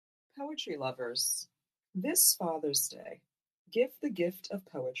poetry lovers. This Father's Day, give the gift of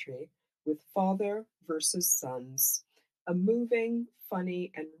poetry with Father versus Sons, a moving,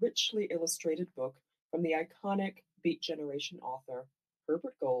 funny, and richly illustrated book from the iconic Beat Generation author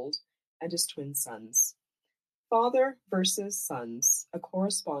Herbert Gold and his twin sons. Father versus Sons, a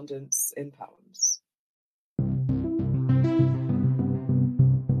correspondence in poems.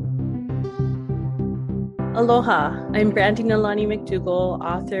 Aloha, I'm Brandy Nalani McDougall,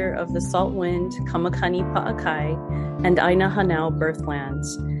 author of The Salt Wind, Kamakani Pa'akai, and Aina Hanau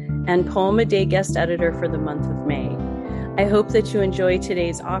Birthlands, and Poem a Day guest editor for the month of May. I hope that you enjoy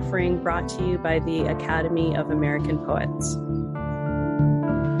today's offering brought to you by the Academy of American Poets.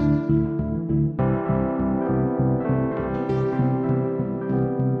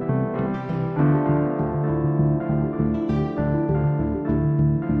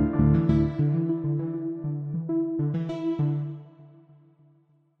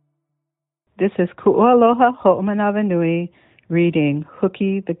 This is Ku'ualoha Ho'omanawa Nui reading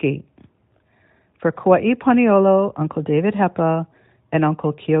Hooky the Gate. For Kauai Paniolo, Uncle David Hepa, and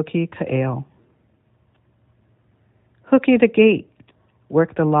Uncle Keoki Ka'eo. Hooky the gate.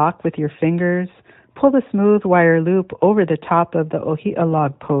 Work the lock with your fingers. Pull the smooth wire loop over the top of the ohia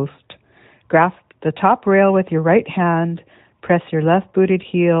log post. Grasp the top rail with your right hand. Press your left booted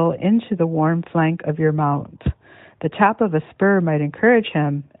heel into the warm flank of your mount. The tap of a spur might encourage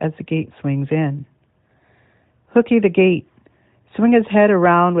him as the gate swings in. Hooky the gate. Swing his head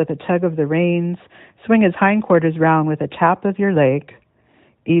around with a tug of the reins. Swing his hindquarters round with a tap of your leg.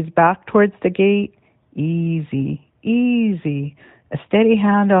 Ease back towards the gate. Easy, easy. A steady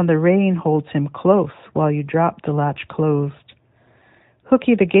hand on the rein holds him close while you drop the latch closed.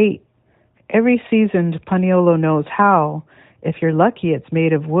 Hooky the gate. Every seasoned Paniolo knows how. If you're lucky, it's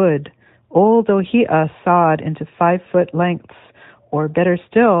made of wood. Old ohia sawed into 5-foot lengths, or better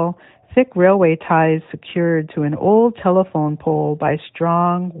still, thick railway ties secured to an old telephone pole by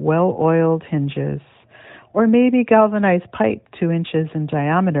strong, well-oiled hinges, or maybe galvanized pipe 2 inches in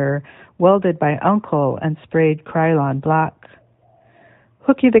diameter, welded by Uncle and sprayed Krylon black.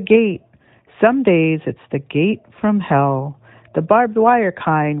 Hooky the gate. Some days it's the gate from hell, the barbed wire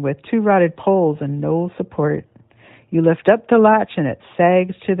kind with 2 rotted poles and no support. You lift up the latch and it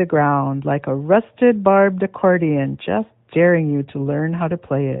sags to the ground like a rusted barbed accordion, just daring you to learn how to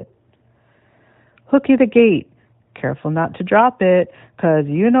play it. Hooky the gate. Careful not to drop it, 'cause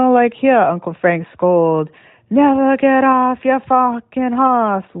you know like here Uncle Frank scold, never get off your fucking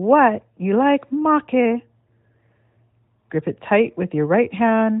horse. What? You like maki? Grip it tight with your right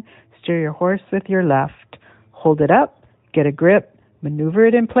hand, steer your horse with your left. Hold it up, get a grip, maneuver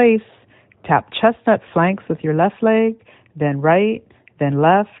it in place. Tap chestnut flanks with your left leg, then right, then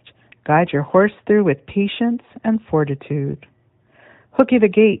left. Guide your horse through with patience and fortitude. Hooky the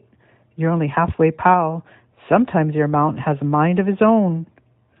gate. You're only halfway pal. Sometimes your mount has a mind of his own.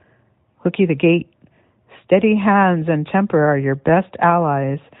 Hooky the gate. Steady hands and temper are your best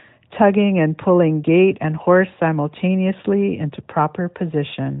allies, tugging and pulling gate and horse simultaneously into proper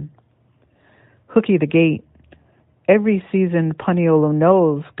position. Hooky the gate. Every seasoned Paniolo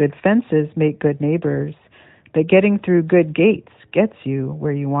knows good fences make good neighbors, but getting through good gates gets you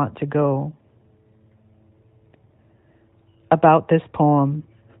where you want to go. About this poem.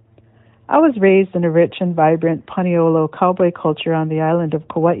 I was raised in a rich and vibrant Paniolo cowboy culture on the island of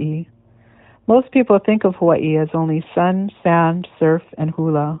Kauai. Most people think of Hawaii as only sun, sand, surf, and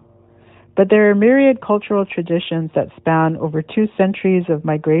hula. But there are myriad cultural traditions that span over 2 centuries of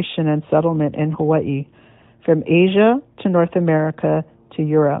migration and settlement in Hawaii, from Asia to North America to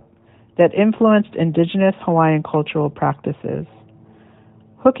Europe, that influenced indigenous Hawaiian cultural practices.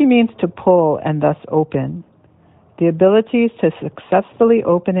 Hooky means to pull and thus open. The ability to successfully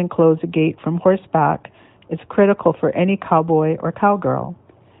open and close a gate from horseback is critical for any cowboy or cowgirl.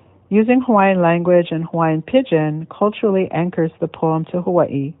 Using Hawaiian language and Hawaiian pidgin culturally anchors the poem to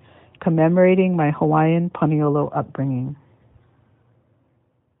Hawaii, commemorating my Hawaiian Paniolo upbringing.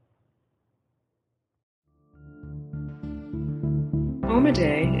 Poem a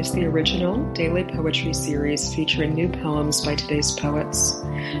Day is the original daily poetry series featuring new poems by today's poets.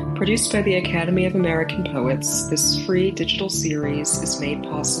 Produced by the Academy of American Poets, this free digital series is made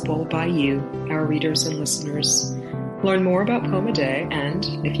possible by you, our readers and listeners. Learn more about Poem a Day and,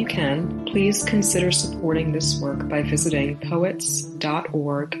 if you can, please consider supporting this work by visiting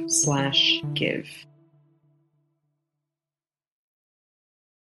poets.org/give.